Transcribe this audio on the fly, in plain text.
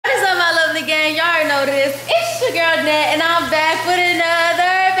noticed, it's your girl Nat, and I'm back with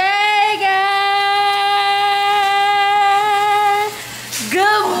another banger.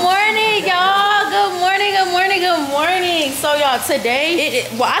 Good morning, y'all. Good morning, good morning, good morning. So, y'all, today,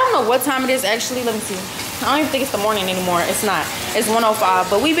 well, I don't know what time it is actually. Let me see. I don't even think it's the morning anymore. It's not. It's 1:05,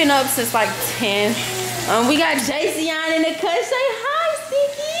 but we've been up since like 10. We got Jayceon in the cut. Say hi,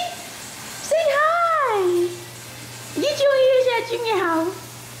 Sticky. Say hi. Get your hands out your mouth.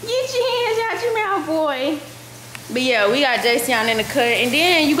 Get your hands out your mouth, boy. But yeah, we got Jayceon in the cut. And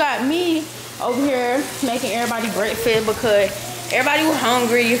then you got me over here making everybody breakfast because everybody was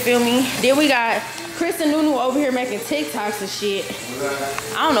hungry, you feel me? Then we got Chris and Nunu over here making TikToks and shit.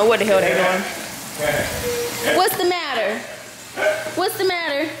 I don't know what the hell they're doing. What's the matter? What's the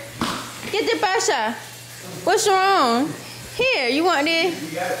matter? Get the pasha. What's wrong? Here, you want this?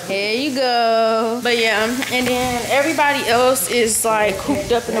 Here you go. But yeah, and then everybody else is like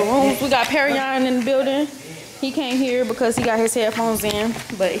cooped up in the rooms. We got Perion in the building. He can't hear because he got his headphones in,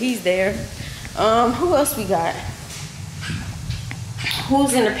 but he's there. Who else we got?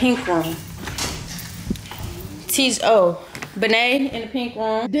 Who's in the pink room? Benet in the pink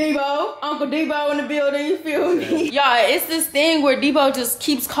room. Debo, Uncle Debo in the building, you feel me? Y'all, it's this thing where Debo just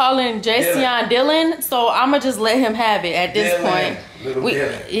keeps calling Jayceon Dylan, so I'ma just let him have it at this point.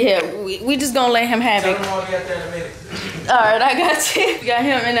 We just gonna let him have it. Alright, I got you. We got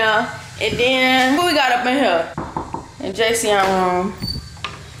him in there. And then, who we got up in here? In Jayceon room.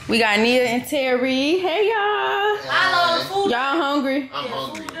 We got Nia and Terry. Hey y'all. Y'all hungry? I'm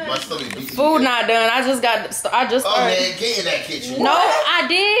hungry. My stomach beats. Food not done. I just started. Oh man, get in that kitchen. No, I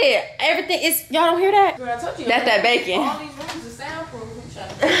did. Everything is. Y'all don't hear that? Girl, I told you. That's that bacon. All these rooms are soundproof.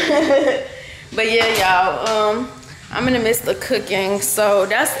 But yeah, y'all. I'm in the midst of cooking, so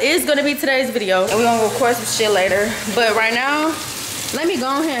is gonna be today's video, and we're gonna record some shit later. But right now, let me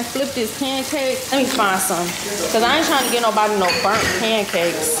go ahead and flip this pancake. Let me find some, cause I ain't trying to get nobody no burnt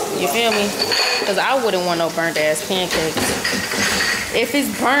pancakes. You feel me? Cause I wouldn't want no burnt ass pancakes. If it's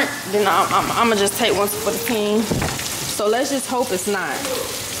burnt, then I'm gonna just take one for the team. So let's just hope it's not.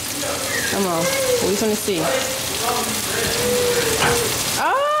 Come on, we finna see.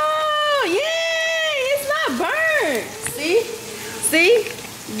 Oh yeah, it's not burnt. See,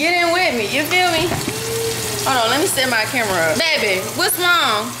 get in with me. You feel me? Hold on, let me set my camera up. Baby, what's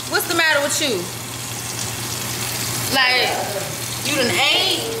wrong? What's the matter with you? Like, you done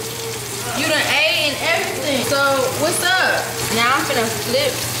ate? You done ate and everything. So, what's up? Now I'm finna flip.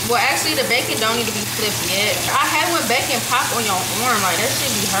 Well, actually, the bacon don't need to be flipped yet. I had one bacon pop on your arm. Like, that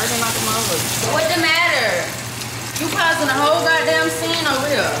shit be hurting like a motherfucker. What the matter? You causing a whole goddamn scene over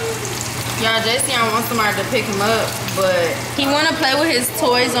here. Y'all, Jayceon wants somebody to pick him up, but he want to play with his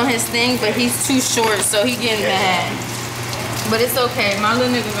toys on his thing, but he's too short, so he getting mad. But it's okay. My little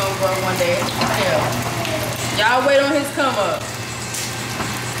nigga gonna grow one day. Y'all wait on his come up.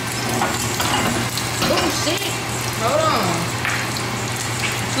 Oh, shit. Hold on.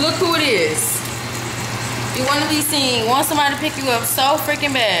 Look who it is. You want to be seen. Want somebody to pick you up so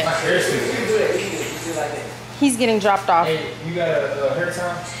freaking bad. He's getting dropped off. Hey, you got a hair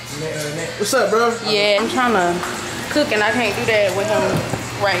time? What's up, bro? Yeah, I'm trying to cook and I can't do that with him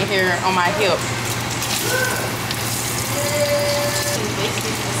right here on my hip.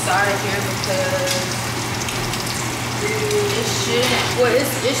 Basically decided here because it shouldn't. Well, it's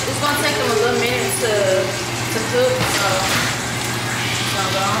gonna take him a little minute to cook. So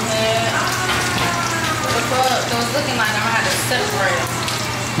go ahead. What the fuck? So it's looking like I'm gonna have to separate them.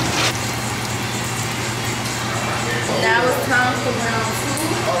 Now it's time for round 2.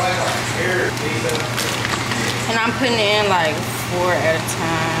 And I'm putting in like 4 at a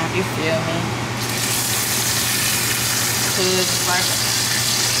time, you feel me? Cause like,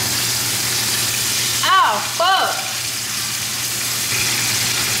 ow, fuck!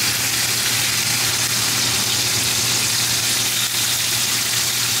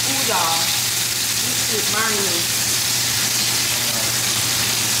 Ooh, y'all, this shit burning me.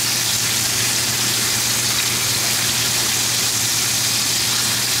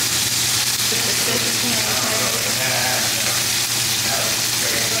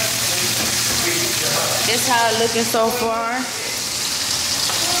 This how it looking so far.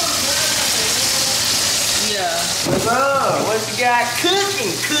 Yeah. What's up? What you got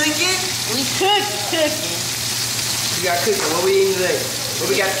cooking? We cooking. You got cooking. What we eating today?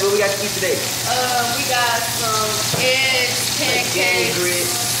 What we got to eat today? We got some eggs, pancakes,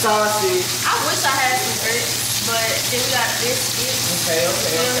 grits, sausage. I wish I had some grits, but then we got biscuits. Okay.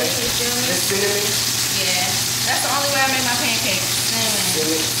 You feel me? The cinnamon. Yeah. That's the only way I make my pancakes.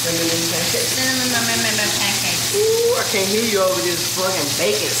 Cinnamon pancakes. Cinnamon pancakes. Ooh, I can't hear you over this fucking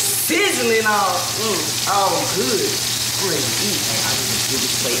bacon sizzling. seasoning all. Oh, good. I'm ready to eat. Hey, I need to do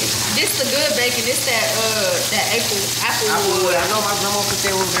this plate. This the good bacon. This that apple Wood. wood. I know my grandma could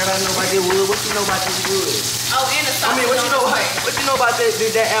say was good. I know about this wood. What you know about this wood? Oh, and the I sausage. mean, what you know about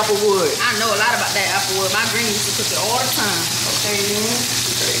that apple wood? I know a lot about that apple wood. My granny used to cook it all the time. Okay,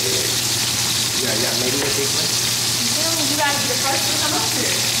 very good. Yeah, maybe a big one. You gotta be the first to come up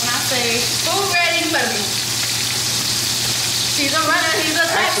here. When I say food ready, you better be. She's a runner. He's a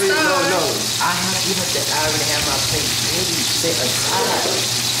type Actually, star. no. I already have my plate ready, set aside.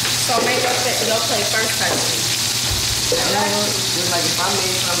 So make your plate first, type thing. Just like if I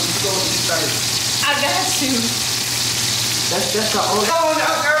made something, you go eat first. I got you. That's the only. Oh, no,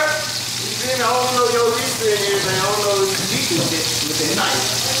 girl. You feel me? I don't know your history and everything. I don't know if you do this with the knife.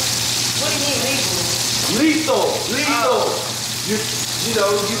 What do you mean legal? Lethal. You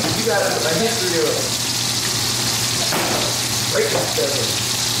know, you got a history of breaking stuff.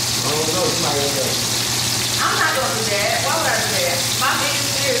 I don't know. You might end up. I'm not gonna do that. Why would I do that? My biggest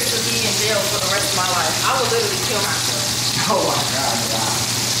fear is to be in jail for the rest of my life. I would literally kill myself. Oh my God.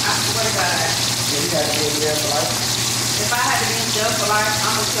 I swear to God. Yeah, you got to be in there for life. If I had to be in jail for life,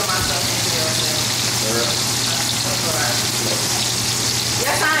 I'm gonna kill myself in jail.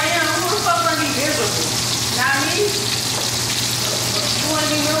 Yes, I am. Who the fuck wanna be miserable? Not me. You wanna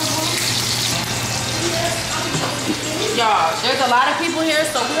be miserable? Y'all, there's a lot of people here,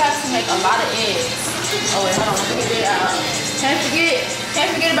 so we have to make a lot of eggs. Oh wait, hold on, let me get it out. Can't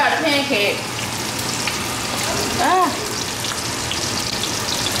forget about the pancake.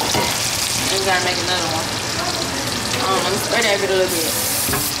 We gotta make another one. Let me spray that bit a little bit.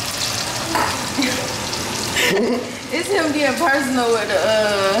 It's him getting personal with the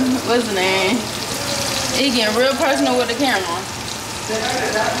what's the name? He getting real personal with the camera.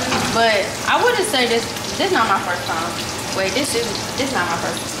 But I wouldn't say this not my first time. Wait, this not my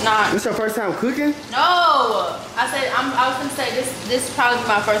first. Nah. This your first time cooking? No. I was gonna say this probably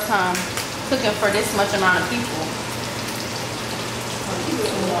my first time cooking for this much amount of people.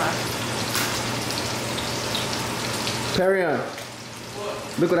 Perion.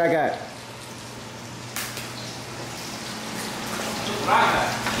 Look what I got.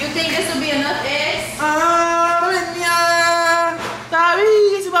 You think this will be enough eggs?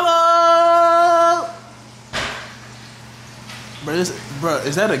 Bro,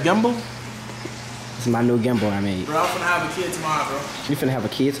 is that a gimbal? This is my new gimbal I made. Bro, I'm finna have a kid tomorrow, bro. You finna have a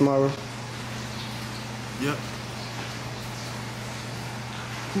kid tomorrow? Yep.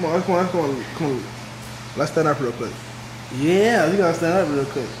 Come on. Let's stand up real quick. Yeah, you gotta stand up real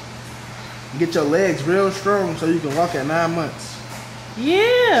quick. Get your legs real strong so you can walk at 9 months.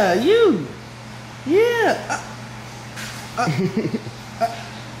 Yeah, you. Yeah.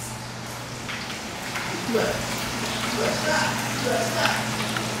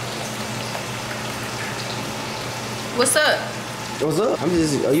 What's up? What's up? Are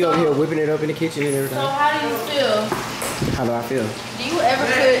you over here whipping it up in the kitchen and everything? So how do you feel? How do I feel? Do you ever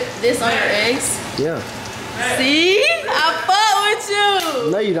put this on your eggs? Yeah. See? I fuck with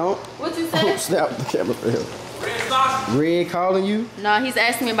you. No, you don't. What you Oh, say? snap the camera for him. Red calling you? No, he's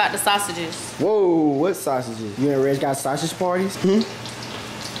asking me about the sausages. Whoa, what sausages? You and Reg got sausage parties?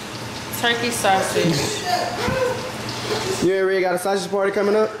 Turkey sausage. You and Reg got a sausage party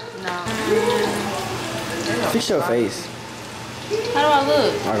coming up? No. Fix your face. How do I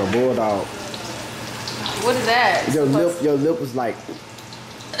look? Like a bulldog. What is that? Your lip was like.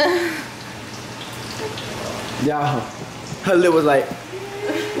 Y'all, her lip was like.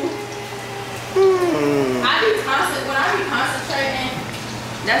 When I be concentrating,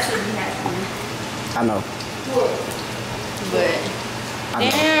 that's what be happening. I know. But I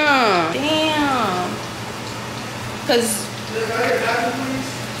know. damn. Cause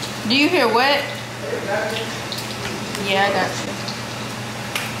do you hear what? Yeah, I got you.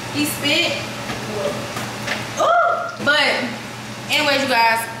 He spit. Ooh. But anyways, you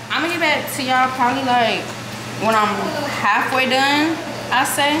guys, I'm gonna get back to y'all probably like when I'm halfway done, I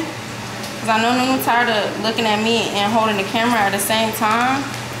say. Cause I know Nunu tired of looking at me and holding the camera at the same time.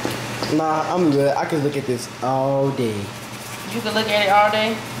 Nah, I'm good. I can look at this all day. You can look at it all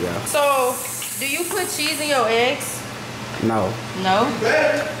day? Yeah. So, do you put cheese in your eggs? No. No?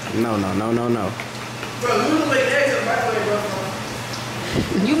 No. Bro, you make eggs in the microwave,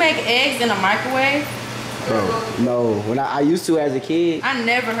 bro. You make eggs in a microwave? Bro, no. When I used to as a kid. I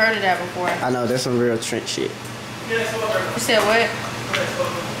never heard of that before. I know, that's some real Trent shit. Yeah, that's what, bro. You said what?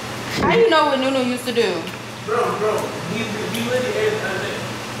 How you know what Nunu used to do? Bro, he lit the eggs the other day.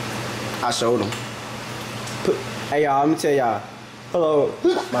 I showed him. Hey y'all, let me tell y'all. Hello.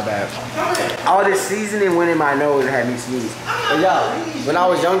 My bad. All this seasoning went in my nose and had me sneeze. But y'all, when I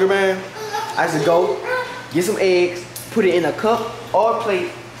was younger, man, I used to go get some eggs, put it in a cup or a plate.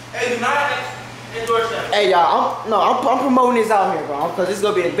 Hey, do not endorse that. Hey y'all, I'm promoting this out here, bro, because this is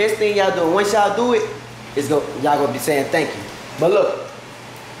gonna be the best thing y'all do. Once y'all do it, y'all gonna be saying thank you. But look,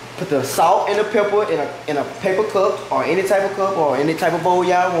 put the salt and the pepper in a paper cup or any type of cup or any type of bowl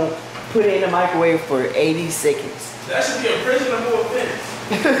y'all want. Put it in the microwave for 80 seconds. That should be a prisonable offense.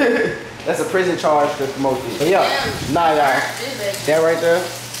 That's a prison charge to promote this. But yeah, nah y'all, that right there,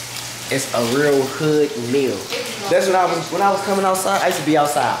 it's a real hood meal. That's when I was coming outside. I used to be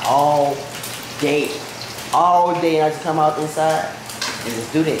outside all day, and I used to come out inside and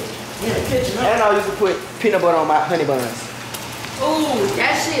just do that. Yeah, and I used to put peanut butter on my honey buns. Ooh,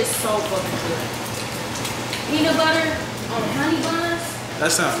 that shit is so fucking good. Peanut butter on honey buns?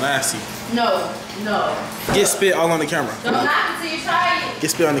 That sounds nasty. No. Get spit all on the camera. Don't knock until you try it.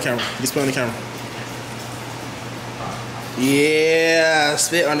 Get spit on the camera. Get spit on the camera. Yeah,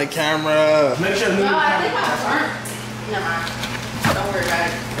 spit on the camera. Make sure. No, I think I burnt. Never mind. Don't worry about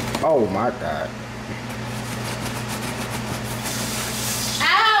it. Oh my God.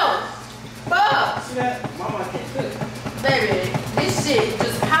 Ow! Fuck! See that? Mama can't cook. Baby, this shit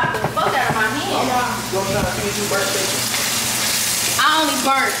just popped the fuck out of my hand. Mama, don't try to finish your birthday. I only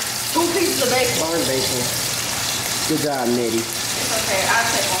burnt 2 pieces of bacon. Burn bacon. Good job, Nettie. It's okay. I'll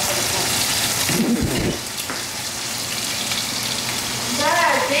take one for the phone.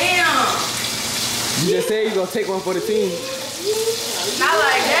 God damn. You just said you're gonna take one for the team. Not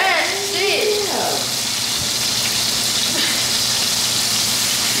like that. Shit.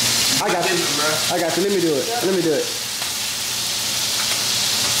 I got you. I got you. Let me do it. Let me do it.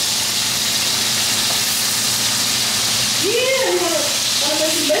 Yeah, you wanna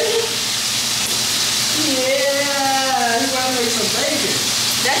make some bacon? Yeah, you wanna make some bacon.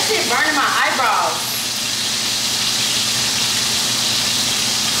 That shit burning my eyebrows.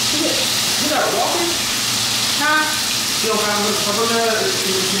 You got walking? Huh? You don't find you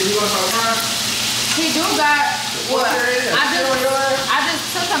gonna start frying? He do got what? I just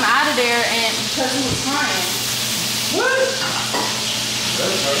took him out of there and because he was crying. What?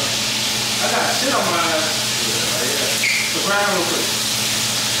 That's hurt. I got shit on my ass. Yeah. So grind real quick.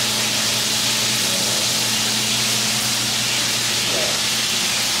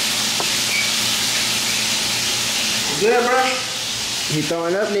 You good, bro? He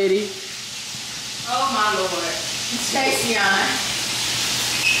throwing up, Nettie. Oh my lord. Chaseon.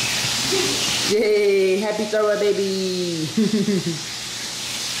 Yay! Happy throw up, baby.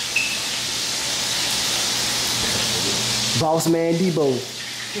 Boss man Debo.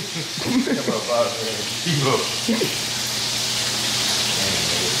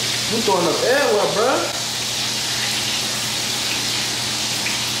 You throwing up everywhere, bro.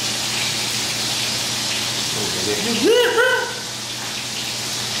 You good, bro?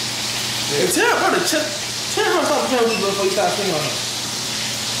 Yeah. Tell her to tell her something to you before you start singing on her.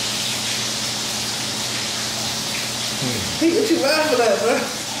 What you laughing at, bro?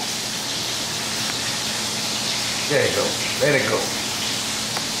 There you go. Let it go.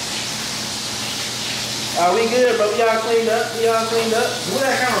 We good, bro. We all cleaned up. Move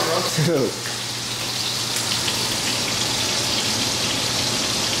that camera, bro.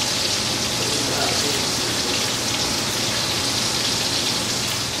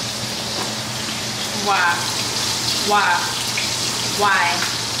 Why?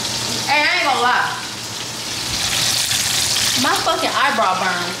 Hey, I ain't gonna lie. My fucking eyebrow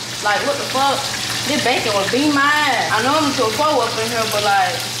burned. Like, what the fuck? This bacon was beating my ass. I know I'm to a foe up in here, but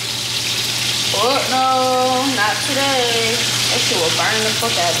like, fuck no, not today. That shit was burning the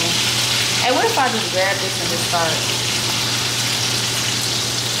fuck out of me. Hey, what if I just grab this and just start?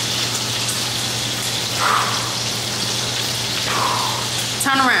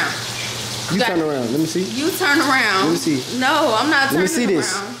 Turn around. You turn around. Let me see. You turn around. Let me see. No, I'm not turning around. Let me see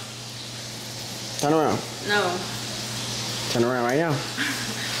this. Turn around. No. Turn around right now.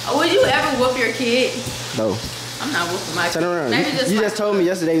 Would you ever whoop your kid? No. I'm not whooping my kid. Turn around. Maybe You just told me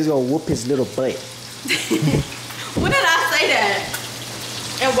yesterday he was gonna whoop his little butt. When did I say that?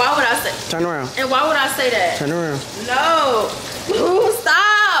 And why would I say? Turn around. And why would I say that? Turn around. No. Ooh,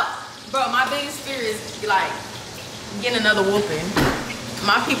 stop. Bro, my biggest fear is like getting another whooping.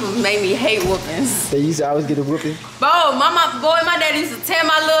 My people made me hate whoopings. They used to always get a whooping. Bro, my dad used to tear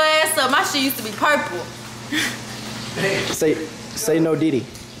my little ass up. My shit used to be purple. Say no Diddy.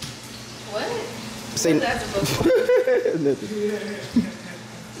 What? Say What's that supposed to be? nothing.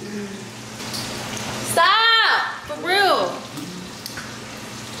 Stop! For real.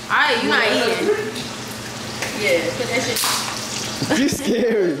 Alright, you not eating. Yeah, put that shit. You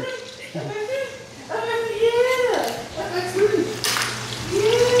scary.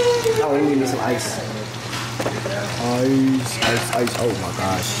 Oh, we need some ice. Ice. Oh my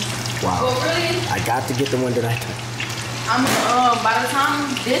gosh. Wow. Well, really, I got to get the one that I took. I'm by the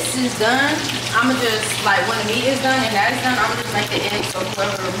time this is done, I'ma just like when the meat is done and that is done, I'ma just make the egg so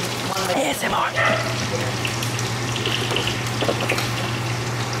whoever wanna make ASMR.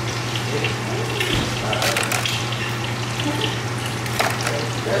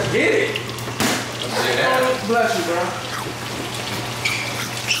 Let's get it. Bless you, bro.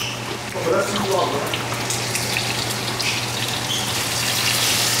 Bless you all, bro.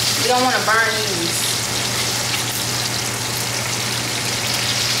 You don't wanna burn these.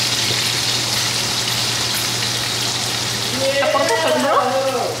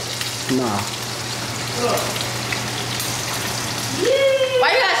 Nah.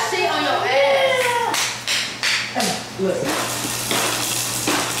 Why you got shit on your ass?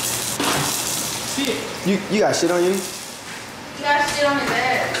 You got shit on you? You got shit on his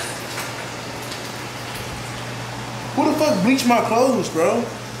ass. Who the fuck bleached my clothes, bro?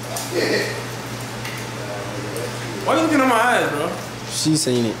 Why you looking at my eyes, bro? She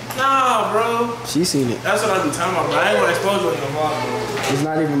seen it. Nah, bro. She seen it. That's what I be talking about, bro. I ain't gonna expose you on your vlog, bro. It's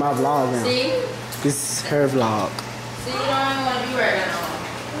not even my vlog now. See? It's her vlog. See, you don't even want to be right now.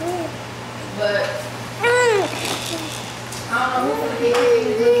 But I don't know who's gonna be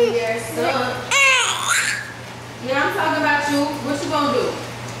doing their stuff. Yeah, I'm talking about you. What you gonna do?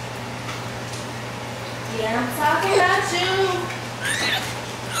 Yeah, I'm talking about you.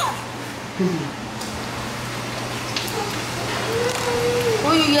 Who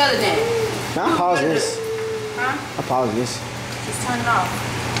you yelling at? Now pause this. Huh? I pause this. Just turn it off.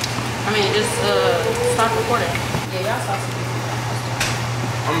 I mean, just stop recording. Yeah, y'all saw some.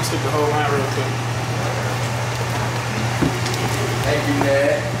 I'm gonna skip the whole line real quick. Thank you,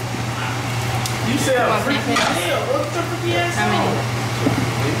 Dad. You said Want free free pizza? pizza? What the fuck you ass? How many?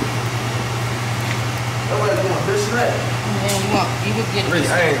 Nobody going fish that. Yeah, you could get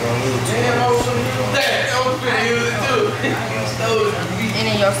I ain't gonna lose. Damn, I was gonna use that. I was finna use it too. and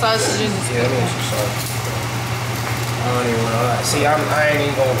then your sausages. Yeah, let me some sauce. I don't even wanna lie. See, I ain't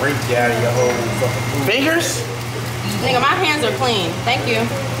even gonna break you out of your whole fucking food. Fingers? Nigga, my hands are clean. Thank you.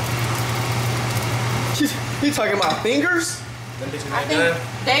 You talking about fingers? Them bitches I ain't think done.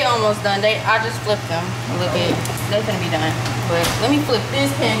 they almost done. I just flipped them a little bit. They finna be done. But let me flip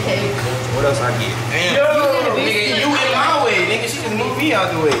this pancake. What else I get? Damn. Yo, Nigga, you in my way, nigga. She just moved me out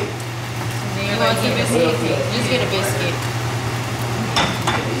the way. You want to keep it biscuit? Just get a biscuit.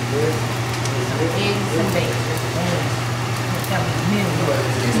 Eggs and bacon.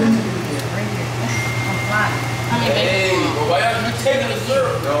 How many bacon Hey, you want? but why you taking the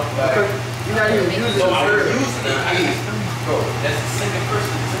syrup? No, You're not even using so I'm the using it. Bro, that's the second person.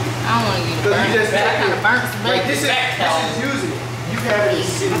 I don't want to get it burnt. you just I kind of burnt some Like bacon. this is using it. You have it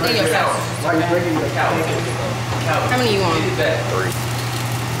sitting I think your right now. sausage is While you're okay. breaking your cow. How many you want? Three.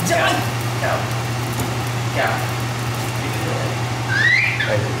 Cow.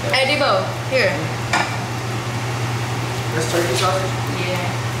 Hey, Debo, here. That's turkey sausage?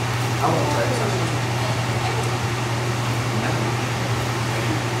 Yeah. I want turkey sausage.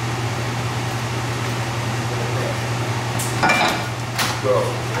 Bro.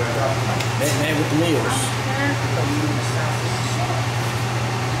 Man with the meals.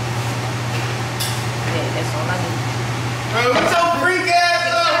 Yeah, that's all I need. Bro, what's your freak ass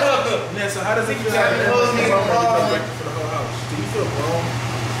up? Man, so how does it feel? Trying to close me for on the vlog. whole house? Do you feel grown?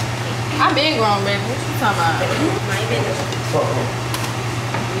 I've been grown, baby. What you talking about?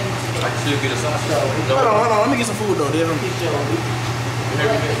 I should get a sausage. Hold on. Let me get some food though. Then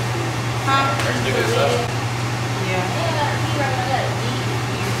Huh? Yeah.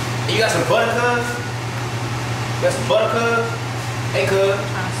 You got some butter, cuz? You got some butter, cuz? Hey, cuz.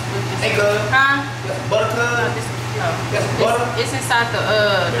 Trying to split this. Hey, cuz. Huh? You got some butter, No, cuz? this, no. Got some butter? It's inside the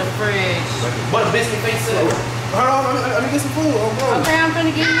fridge. Butter biscuit face too. hold on. Let me get some food. Oh, bro. Okay, I'm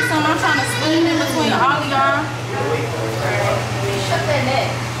finna give you some. I'm trying to split it in between all of y'all. Shut that neck.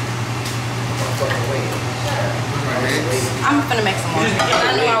 I'm finna make some more.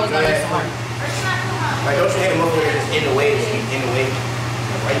 I knew I was gonna make some more. Like, don't you hate a motherfucker that's in the way? In the way.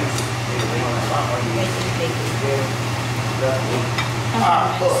 Why you in the way?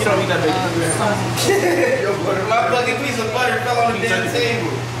 Ah, fuck. You don't need that bacon. My fucking piece of butter fell on the damn table.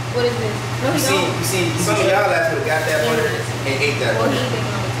 What is this? You see, some of y'all last would have got that butter and ate that butter.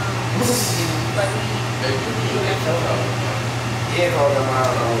 Yeah, call them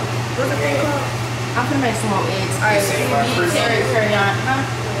out. I'm gonna make some more eggs. All right, You say my first carry on, huh?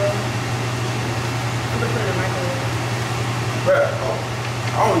 Bro,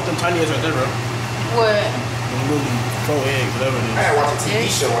 I don't eat them tiny ass right there, bro. What? Them little 4 eggs, whatever it is. I gotta watch a TV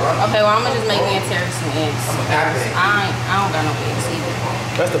show. Okay, well I'm gonna just make me and Terry some eggs. I'm a happy. I don't got no eggs either.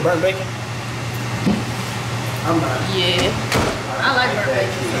 That's the burnt bacon? I'm not. Yeah. I like burnt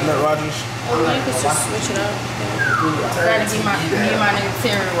bacon. Isn't that Rogers? Oh, you can just switch it up. Gotta get my nigga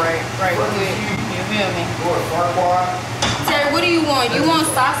Terry right quick. You feel me? Terry, what do you want? You want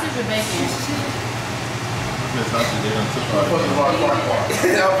sausage or bacon?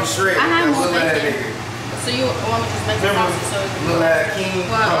 I have more bacon. So you want me to just make the sausage so it's Little ass king.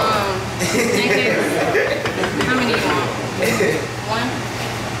 well, thank you. How many you want? One?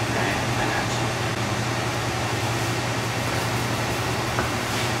 Alright, I got you.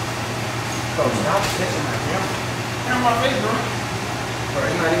 Stop touching my camera. Get on my face, bro. Bro,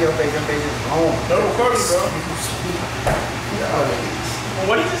 it's not in your face. Your face is on. Don't record me, bro. Well,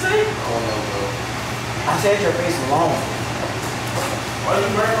 What did you say? I don't know, bro. I said your face is long. Why you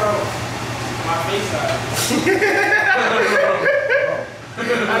worry about my face side?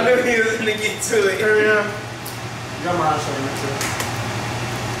 I knew he was gonna get to it. Yeah. Your mom showed me too.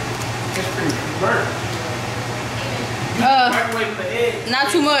 It's pretty burnt. Microwave the egg.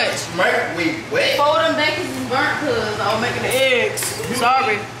 Not too much. Microwave wet. Fold them bacons is burnt because I was making the eggs.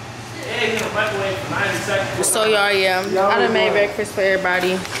 Sorry. Egg in the microwave for 90 seconds. So y'all, yeah, I done made breakfast for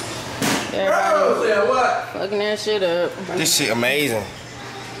everybody. Bro, yeah, what? Fucking that shit up. This shit amazing.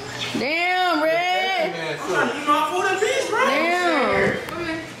 Damn, Red. I'm trying to eat my food in peace, bro. Damn.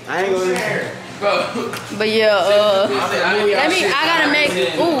 I ain't gonna share. But yeah, I gotta make,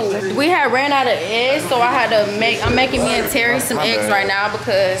 ooh, we had ran out of eggs, so I had to make, I'm making me and Terry some eggs right now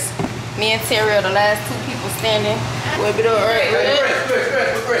because me and Terry are the last 2 people standing. Whip it up, right?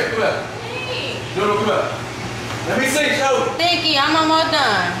 Come up. Let me see, show. Thank you, I'm almost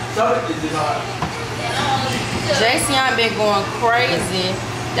done. Jason been going crazy.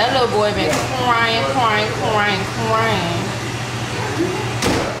 That little boy been crying.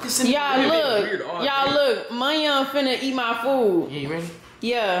 Y'all look, my young finna eat my food. Yeah, you ready?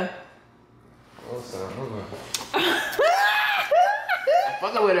 Yeah.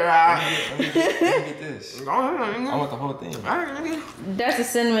 Fucking with her out. Let me get this. I want the whole thing. That's a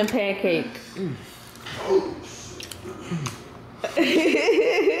cinnamon pancake.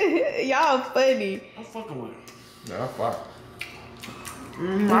 Y'all funny. I'm fucking with it. Yeah, that's fine.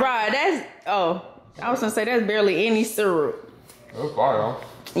 Right, that's, oh, I was gonna say that's barely any syrup. That's fine, though.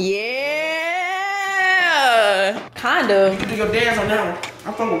 Yeah. Kind of. You do your dance on that one.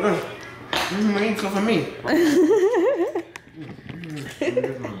 I'm fucking with them. Ain't come for me.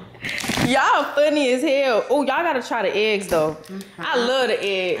 Y'all funny as hell. Oh, y'all gotta try the eggs though. I love the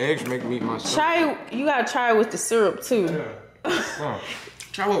egg. Eggs make me eat myself. You gotta try it with the syrup too.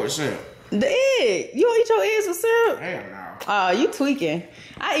 Try what with syrup. The egg. You don't eat your eggs with syrup? Hell no. Oh, you tweaking.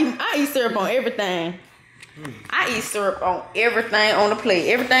 I eat syrup on everything. I eat syrup on everything on the plate.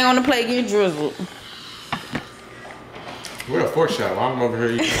 Everything on the plate get drizzled. We're a fork shop. I'm over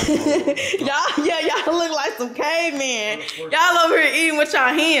here eating. y'all look like some cavemen. Y'all over here eating with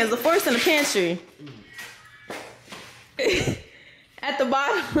y'all hands. The fork's in the pantry. At the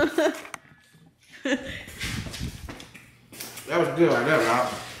bottom. That was good right there, bro.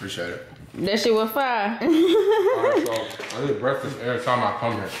 Appreciate it. That shit was fire. Alright, so I eat breakfast every time I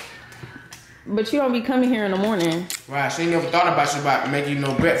come here. But you don't be coming here in the morning. Right, she ain't never thought about making you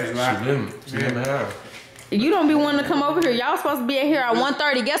no breakfast, right? She didn't have. You don't be wanting to come over here. Y'all supposed to be here at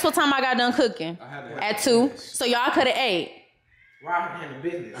 1:30. Guess what time I got done cooking? At 2. So y'all could have ate. Why I handle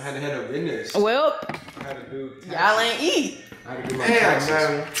business? I had to handle business. Well, I had to do taxes. y'all ain't eat. I had to do my Damn, taxes.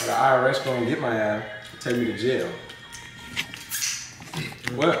 man. Or the IRS gonna get my ass, take me to jail.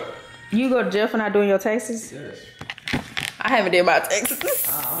 What? You go to jail for not doing your taxes? Yes. I haven't did my taxes.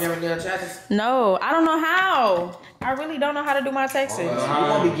 You ever done taxes? No, I don't know how. I really don't know how to do my taxes. You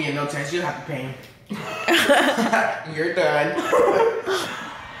won't be getting no taxes. You'll have to pay them. You're done.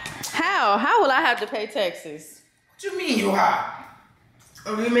 How? How will I have to pay taxes? What you mean you high?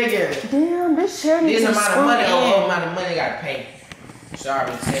 We make it. Damn, this shirt This is amount of money, screwed amount of money you gotta pay. Sorry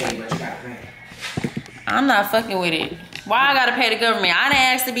to tell you, but you gotta pay. I'm not fucking with it. Why I gotta pay the government? I didn't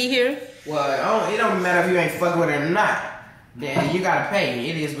ask to be here. Well, it don't matter if you ain't fucking with it or not. Then you gotta pay.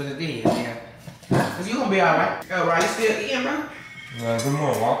 It is what it is, yeah. Cause you gonna be alright. Oh, right, you still eating, bro? Good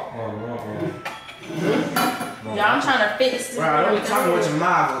morning, Walk. Y'all, I'm trying to fix this. Bro, don't be talking with your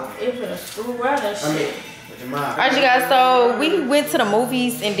mouth. It's gonna screw right that shit. I mean, with your mouth. Alright, you guys, so we went to the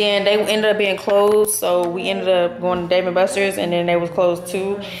movies and then they ended up being closed. So we ended up going to Dave & Buster's and then they was closed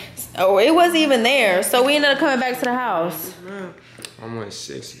too. Oh, it wasn't even there. So we ended up coming back to the house. I'm like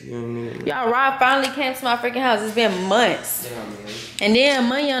 6 young. Y'all, Rob finally came to my freaking house. It's been months. Yeah, man. And then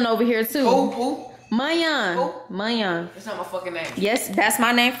Mayan over here too. Who? Mayan. Who? Mayan. That's not my fucking name. Yes, that's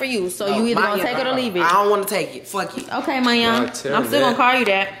my name for you. So you either gonna take it or leave it. I don't want to take it. Fuck it. Okay, Mayan. Nah, tell I'm still Nat. gonna call you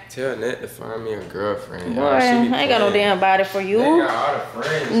that. Tell Nat to find me a girlfriend. Boy, y'all. I She be ain't got no playing. damn body for you. They got all the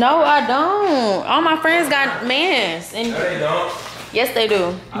friends. No, I don't. All my friends got mans. And No, they don't. yes, they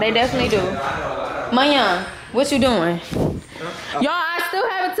do. They definitely do. Mayan, what you doing? Y'all, I still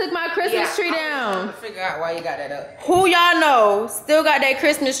haven't took my Christmas tree down. I'm trying to figure out why you got that up. Who y'all know still got that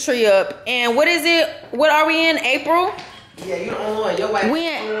Christmas tree up? And what is it? What are we in? April? Yeah, you the only one. Your wife We is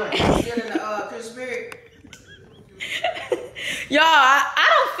ain't- the only one. Still in the Christmas spirit. Y'all, I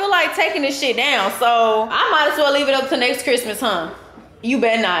don't feel like taking this shit down, so I might as well leave it up to next Christmas, huh? You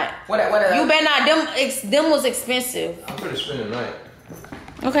better not. What? You better not. Them was expensive. I'm gonna spend the night.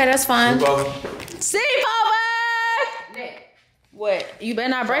 Okay, that's fine. Sleepover. Sleepover! Nick. What? You better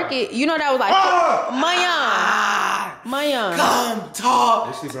not break it. You know that was like Mayan. Come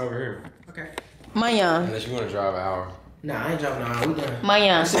talk. They sleep over here. Okay. Mayan. Unless you wanna drive an hour. Nah, I ain't dropping no. We done.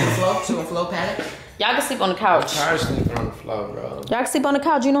 Mayan. Sit on flow paddock. Y'all can sleep on the I'm couch. tired of sleeping on the floor, bro. Y'all can sleep on the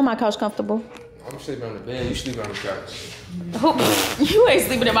couch. You know my couch comfortable. I'm sleeping on the bed. You sleep on the couch. Who? You ain't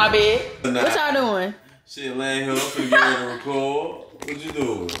sleeping in my bed. What y'all doing? Shit, laying here, finna get ready to record. What you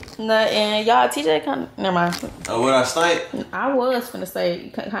doing? Nothing. Y'all, TJ kind of, never mind. What I stink? I was finna say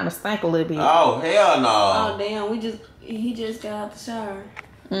you kind of stank a little bit. Oh, hell no. Oh damn, he just got out the shower.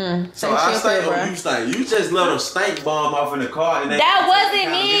 So I stink or you stink? You just let a stank bomb off in the car and That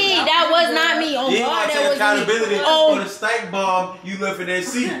wasn't me. That was not me. On You ain't God, want to take that accountability was for me. the stank bomb you left in that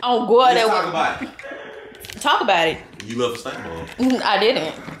seat. Oh God, Let's that talk was. about it. Talk about it. You left a stank bomb. I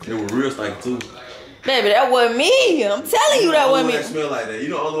didn't. It was real stank too. Baby, that wasn't me. I'm telling you that the wasn't only me. one that smell like that. You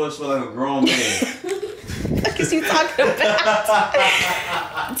the only one that smell like a grown man. What is you talking about?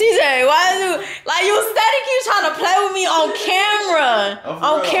 TJ, why is you like you steady keep trying to play with me on camera? Oh, for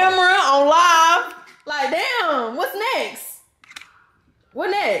On real. camera, on live. Like damn, what's next? What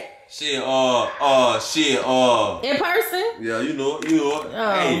next? Shit, In person? yeah, you know it.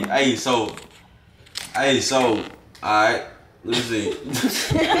 Oh. Hey, so, alright. Let me see.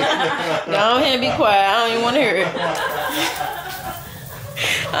 Go ahead and be quiet. I don't even want to hear it.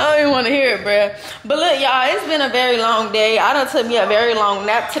 I don't even want to hear it, bruh. But look, y'all, it's been a very long day. I done took me a very long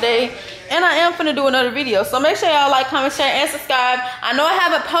nap today. And I am finna do another video. So make sure y'all like, comment, share, and subscribe. I know I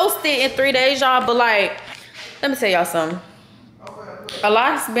haven't posted in 3 days, y'all, but like, let me tell y'all something. A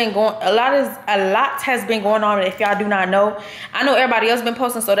lot has been going on. If y'all do not know, I know everybody else been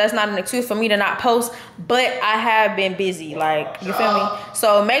posting, so that's not an excuse for me to not post. But I have been busy, like, you feel me?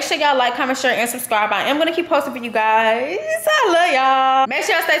 So make sure y'all like, comment, share, and subscribe. I am gonna keep posting for you guys. I love y'all. Make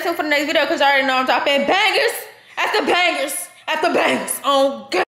sure y'all stay tuned for the next video because y'all already know I'm dropping bangers after bangers after bangers on.